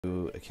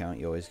account,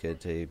 you always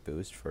get a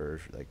boost for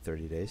like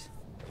 30 days.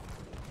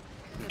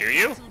 Do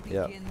you?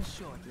 Yeah.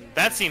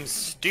 That seems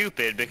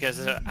stupid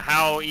because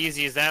how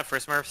easy is that for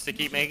Smurfs to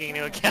keep making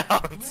new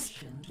accounts?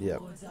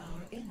 Yep.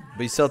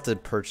 But you still have to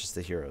purchase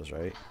the heroes,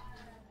 right?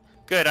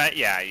 Good,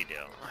 yeah, you do.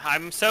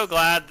 I'm so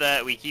glad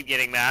that we keep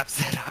getting maps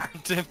that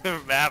aren't in the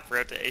map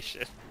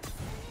rotation.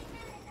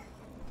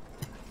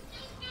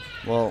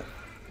 Well,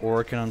 we're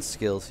working on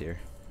skills here.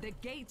 The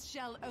gates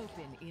shall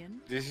open in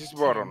This is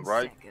bottom,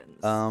 right?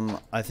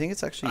 I think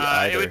it's actually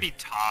either. It would be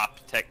top,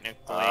 technically.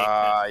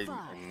 I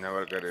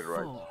never get it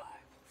right.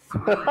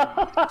 4, 3, 2,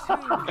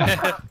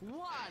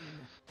 1.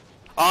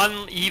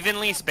 On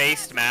evenly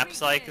spaced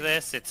maps like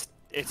this, it's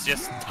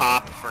just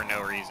top for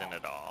no reason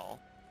at all.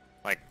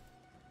 Like,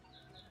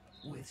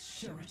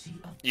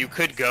 you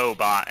could go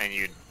bot and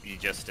you'd be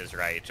just as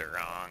right or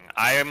wrong.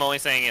 I am only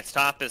saying it's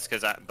top is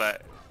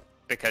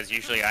because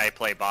usually I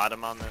play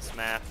bottom on this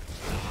map,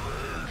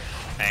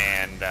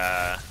 and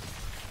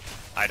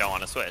I don't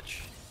want to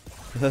switch.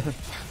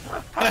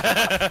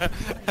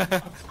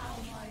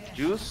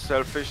 You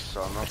selfish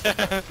son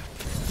of...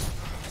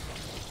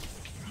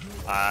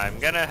 I'm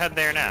gonna head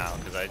there now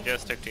because I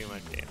just took too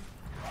much damage.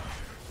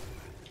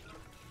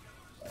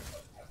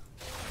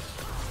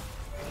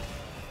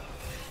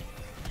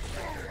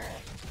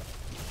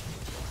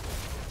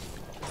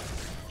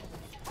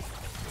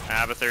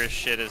 Abathur's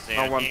shit is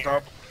down No one here.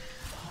 top.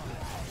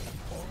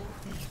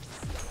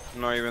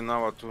 No, even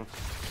now too.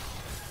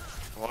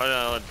 What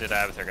did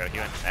Abathur go? He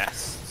went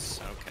nests.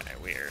 Okay,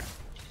 weird.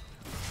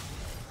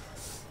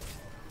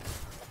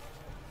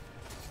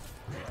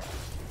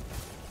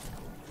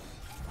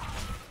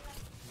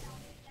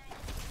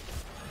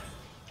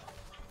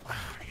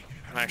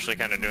 I'm actually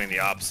kind of doing the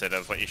opposite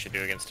of what you should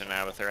do against an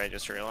Abathur, I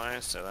just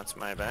realized, so that's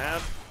my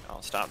bad.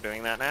 I'll stop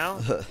doing that now.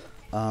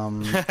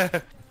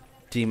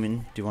 Demon,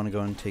 do you want to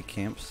go and take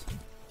camps?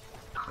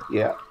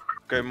 Yeah.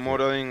 Okay,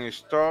 Moradin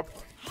is top.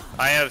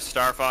 I have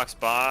Star Fox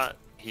bot,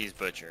 he's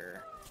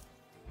Butcher.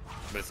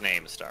 But his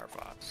name is Star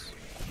Fox.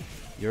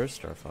 You're a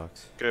Star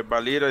Fox. Okay,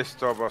 Valira is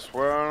top as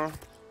well.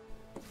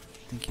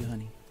 Thank you,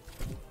 honey.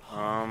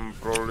 I'm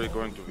probably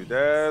going to be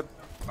dead.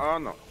 Oh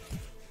no.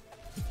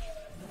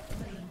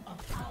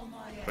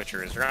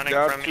 Butcher is running They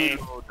are from too me.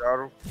 low. They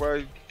are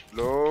quite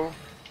low.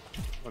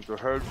 Want to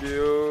help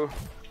you.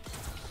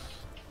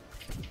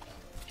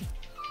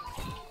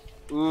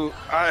 Ooh,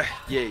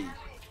 yay.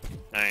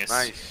 Nice.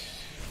 Nice.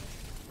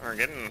 We're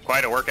getting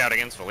quite a workout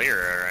against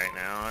Valera right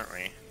now, aren't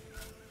we?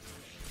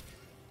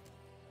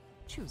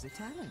 Choose a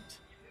talent.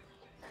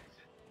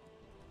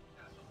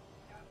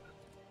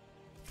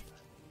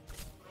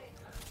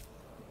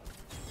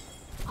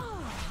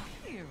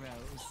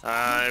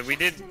 Heroes. We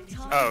did.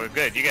 Oh,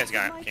 good. You guys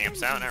got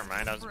camps out. Never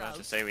mind. I was about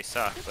to say we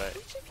suck, but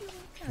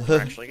we're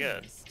actually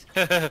good.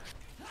 I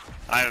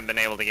haven't been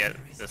able to get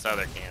this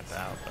other camp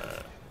out,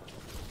 but.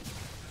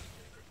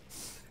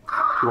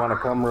 You want to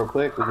come real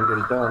quick? We can get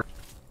it done.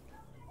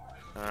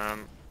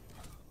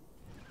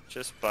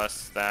 Just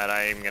bust that.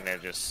 I'm gonna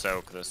just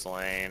soak this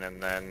lane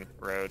and then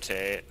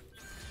rotate.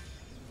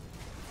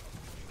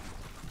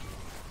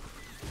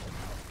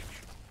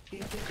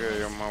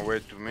 Okay, on my way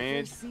to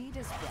mid. Seed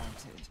is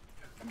planted.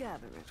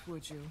 Gather it,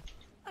 would you?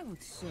 I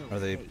would so Are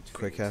they hate for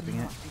quick you to capping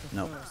it? not be the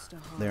No, first to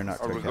they're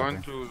not Are we quick going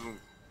capping. to...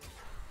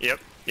 Yep.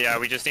 Yeah,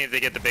 we just need to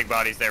get the big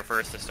bodies there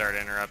first to start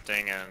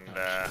interrupting, and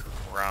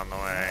we're on the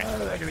way. I'm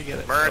not gonna get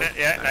it. Burn it.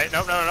 Yeah.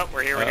 No.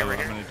 We're here. We're here. We're I'm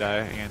here. gonna die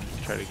and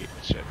try to get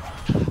shit.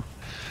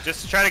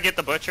 Just try to get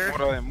the butcher.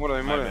 Moradin, My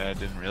Moradin. bad, I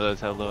didn't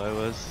realize how low I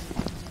was.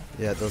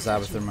 Yeah, those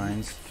Abathur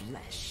mines.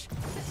 flesh.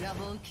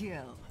 Double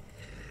kill.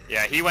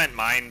 Yeah, he went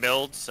mine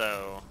build,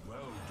 so.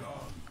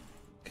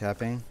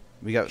 Capping.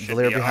 We got Should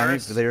Valera be behind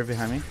ours. me. Valera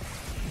behind me.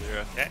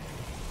 Yeah. Okay.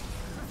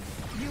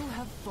 You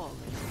have fallen.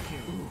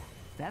 Ooh,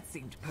 that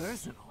seemed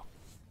personal.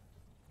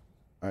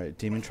 Alright,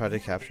 Demon, try to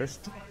capture.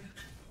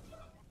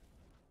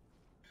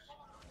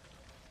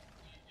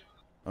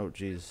 Oh,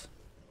 jeez.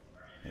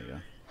 There you go.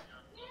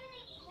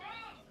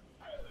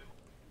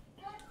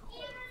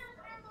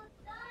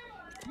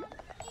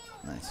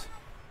 Nice.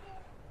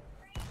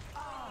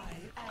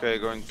 Okay,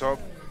 going top.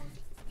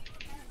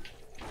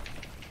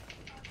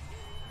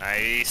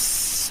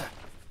 Nice.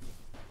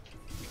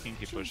 We can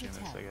keep pushing this,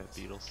 I got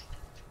beetles.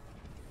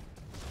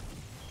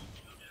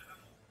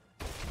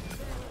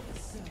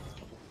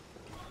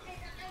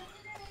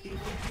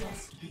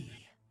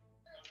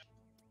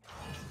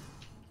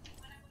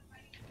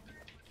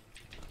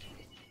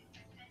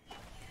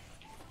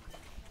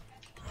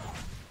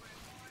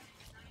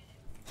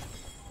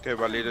 Okay,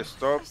 Valira is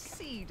top. A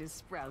seed is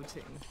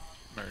sprouting.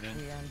 Murden.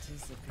 The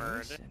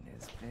anticipation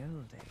is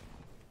building.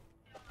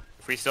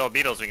 If we still have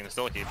beetles, we can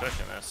still keep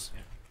pushing this.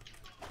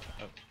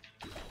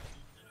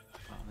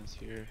 Is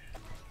here.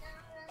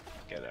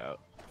 Get out.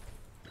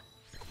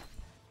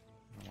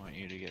 I want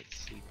you to get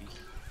sleepy.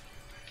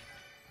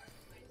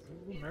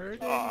 Ooh,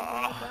 Murden.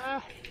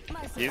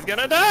 He's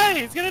gonna die.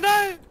 He's gonna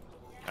die.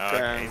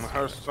 Okay, Okay. I'm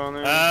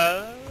Hearthstone.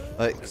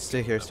 Like,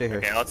 stay here, stay here.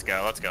 Okay, let's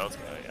go. Let's go. Let's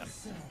go. Yeah.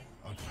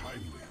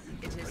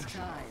 It is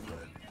time.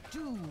 Do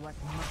what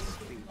must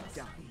Be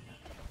done.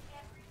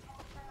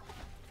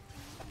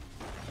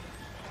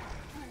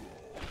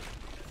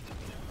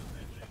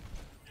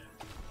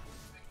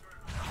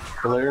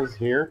 Blair's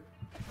here.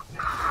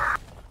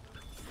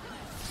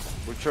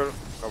 Butcher,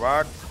 come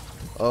back.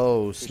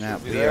 Oh snap!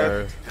 should be We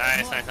there. are.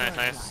 Nice, nice, nice,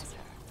 nice.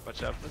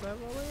 Watch out for that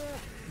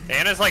Valyria.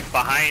 Anna's like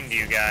behind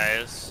you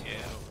guys. Yeah.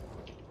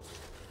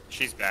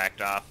 She's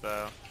backed off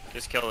though.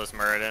 Just kill this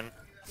Muradin.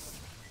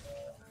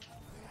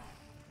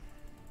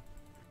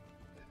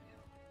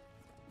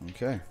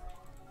 Okay.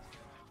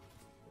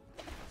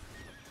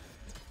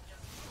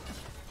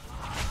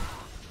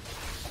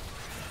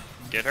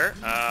 Get her?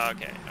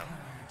 Okay, no.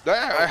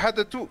 There, I had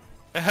the two.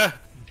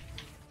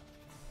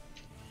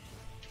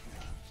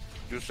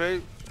 You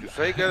say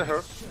get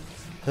her.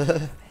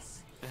 Alright,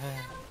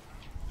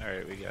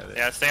 we got it.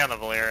 Yeah, stay on the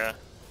Valyria.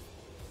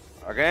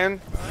 Again.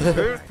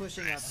 Here.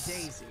 Pushing up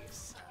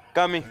daisies.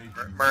 Coming.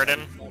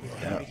 Muradin.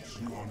 Yeah.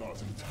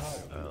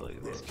 Oh, look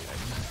at this guy.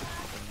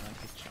 Jumping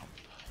like a jump.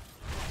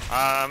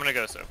 I'm gonna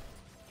go so.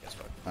 Guess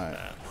what?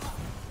 Alright.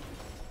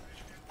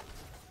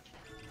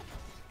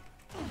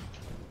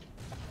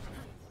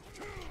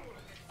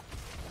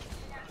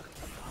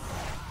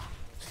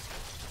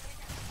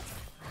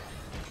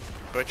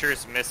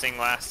 Butcher's missing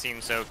last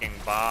team soaking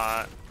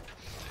bot.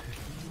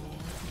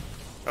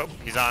 Oh,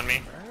 he's on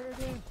me.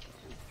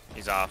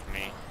 He's off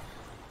me.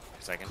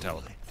 Because I can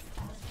tell.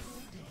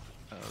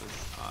 Oh,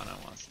 this Ana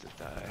wants to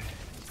die.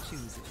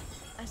 Choose it.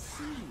 A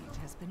seed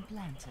has been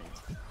planted.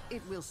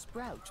 It will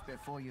sprout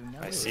before you know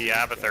I it. see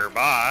Abathur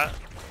bot.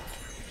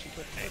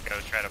 Hey, go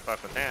try to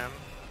fuck with him.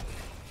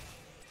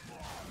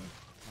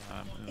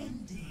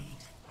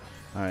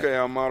 Alright. Okay,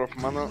 I'm out of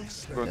mana.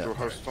 Going Yeah. to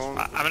her stone.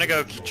 I'm gonna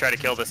go try to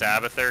kill this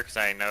Abathur because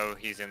I know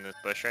he's in this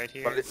bush right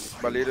here.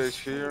 Valyria is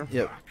here.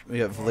 Yep. We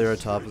got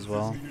Valyria top as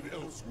well.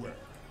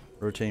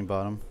 Rotating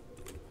bottom.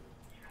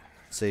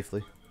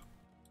 Safely.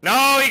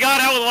 No, he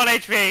got out with 1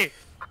 HP!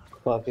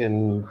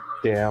 Fucking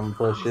damn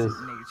bushes.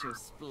 Nature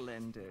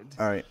splendid.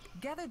 Alright.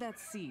 Gather that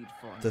seed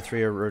for me. The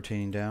three are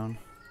rotating down.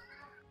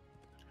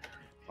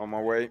 On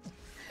my way.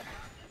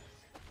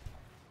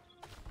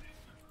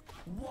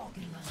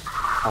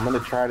 I'm gonna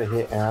try to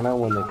hit Anna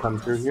when they come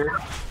through here.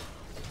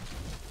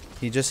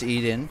 He just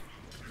eat in.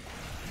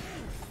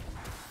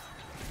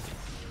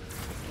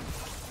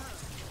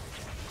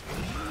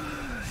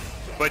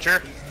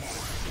 Butcher.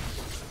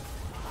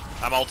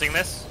 I'm ulting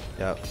this.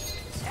 Yep.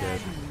 It's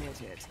good.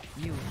 Admit it.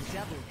 You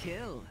double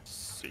kill.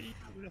 See.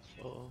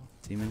 Beautiful.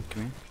 Demon,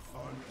 come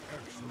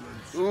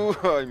here. Ooh,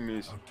 I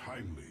missed.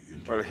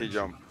 Where he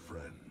jump?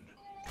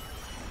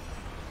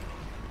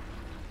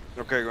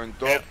 Okay, going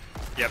top. Yep.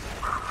 Yep.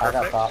 I got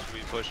Perfect. top. Should we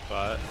push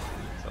bot?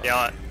 So-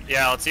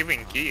 Yeah, let's see if we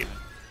can keep.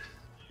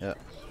 Yep.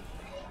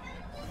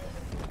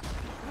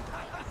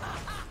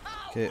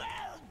 Okay.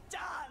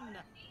 Done.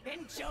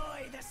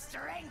 Enjoy the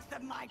strength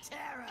of my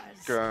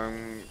terrors.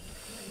 Can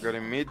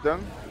getting mid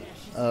then.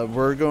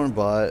 We're going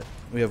bot.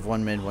 We have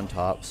one mid, one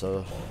top,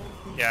 so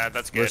Yeah,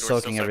 that's good. We're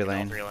still soaking every all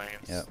lane. 3 lanes.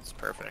 Yep. It's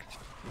perfect.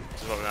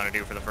 This is what we want to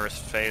do for the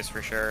first phase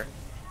for sure.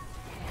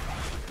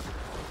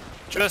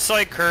 Just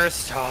like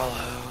Cursed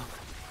Hollow.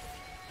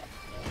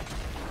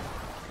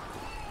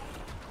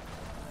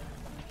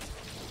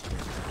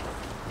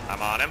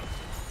 I'm on him.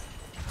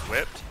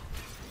 Whipped.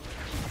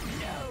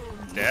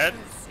 Dead.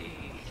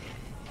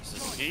 This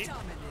is heat.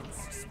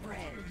 Dominance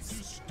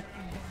spreads.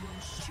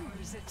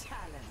 Choose a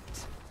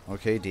talent.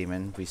 okay,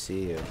 demon, we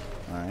see you.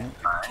 Alright.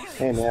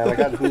 Hey man, I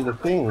gotta do the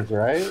things,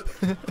 right?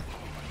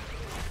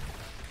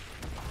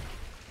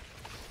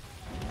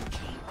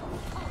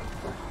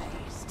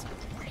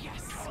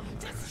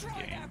 This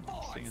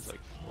thing is like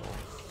full.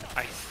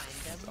 I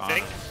Ana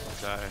think.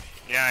 will die.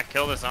 Yeah,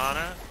 kill this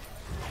Ana.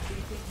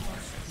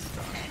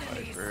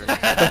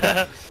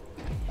 Viper.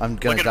 I'm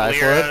gonna Look at die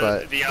for Lyra, it,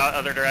 but the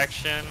other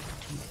direction.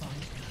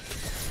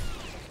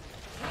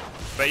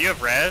 But you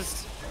have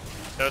res,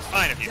 so it's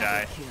fine if you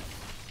die.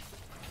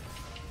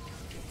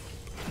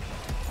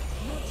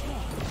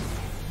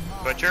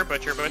 Butcher,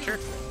 butcher, butcher.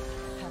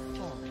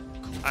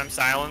 I'm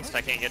silenced,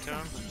 I can't get to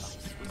him.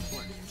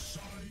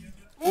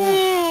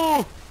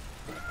 Ooh!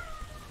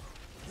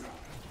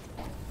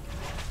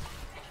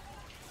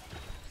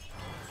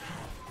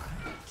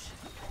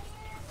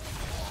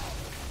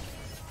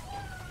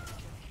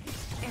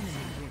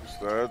 What's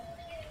that?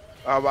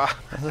 Abba.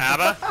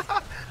 Abba?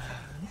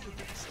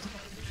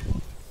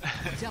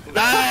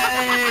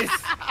 Nice!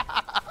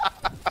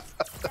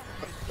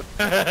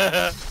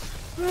 That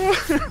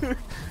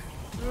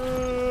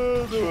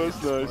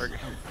was nice.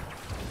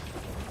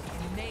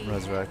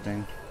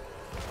 resurrecting.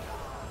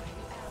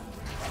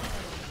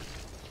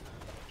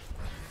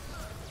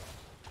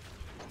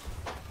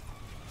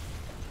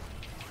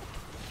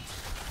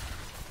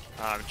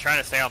 I'm trying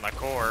to stay on the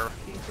core.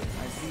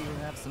 I see you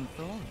have some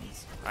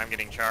thorns. I'm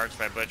getting charged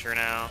by Butcher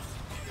now.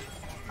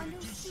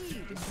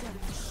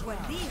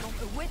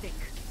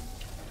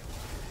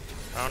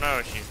 Oh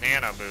no, she's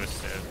nano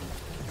boosted.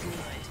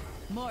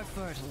 More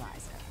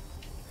fertilizer.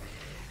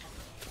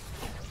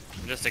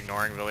 I'm just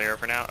ignoring Valyria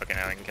for now. Okay,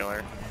 now I can kill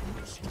her.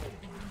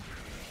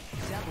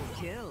 Double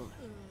kill.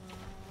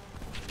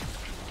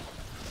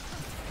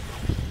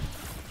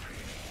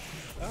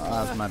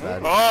 Oh, that's my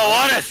bad. Oh,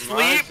 what a Nice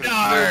sleep and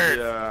dart!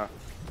 Yeah.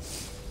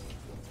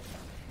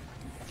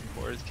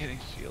 Core is getting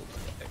shield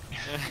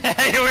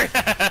back.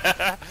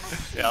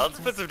 Yeah, let's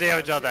put some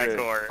damage on that Okay,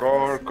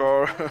 core.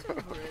 Core.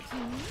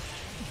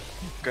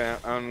 Okay,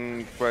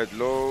 I'm quite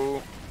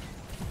low.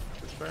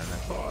 Just burn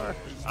that core.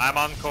 I'm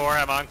on core,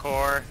 I'm on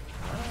core.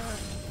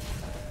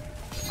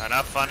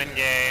 Enough fun in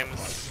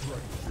games.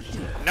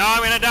 No,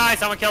 I'm gonna die!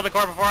 Someone killed the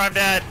core before I'm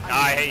dead! Oh,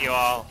 I hate you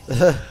all.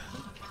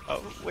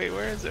 Oh, wait,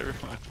 where is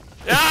everyone?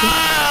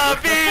 Ah!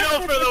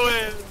 Beetle for the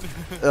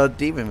win! Oh,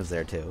 Demon was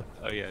there too.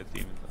 Oh yeah,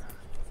 Demon.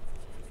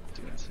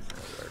 Doing some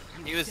real work.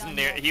 He was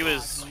near, he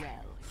was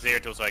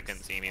Zeratul, so I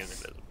couldn't see him, he was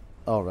invisible.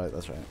 Oh, right,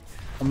 that's right.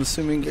 I'm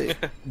assuming,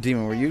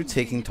 Demon, were you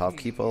taking top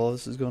keep while all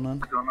this is going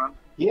on?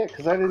 Yeah,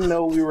 because I didn't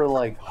know we were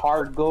like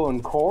hard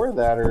going core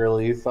that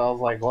early, so I was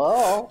like,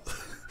 well,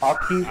 I'll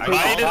keep I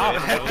taking top.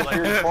 didn't know, like,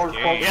 Here's core,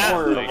 core, Yeah,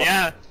 core.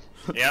 yeah.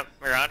 Yep,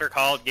 we're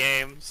undercalled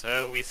game,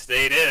 so we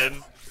stayed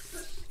in.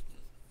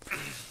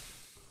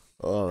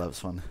 Oh, that was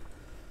fun.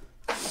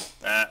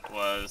 That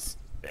was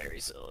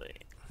very silly.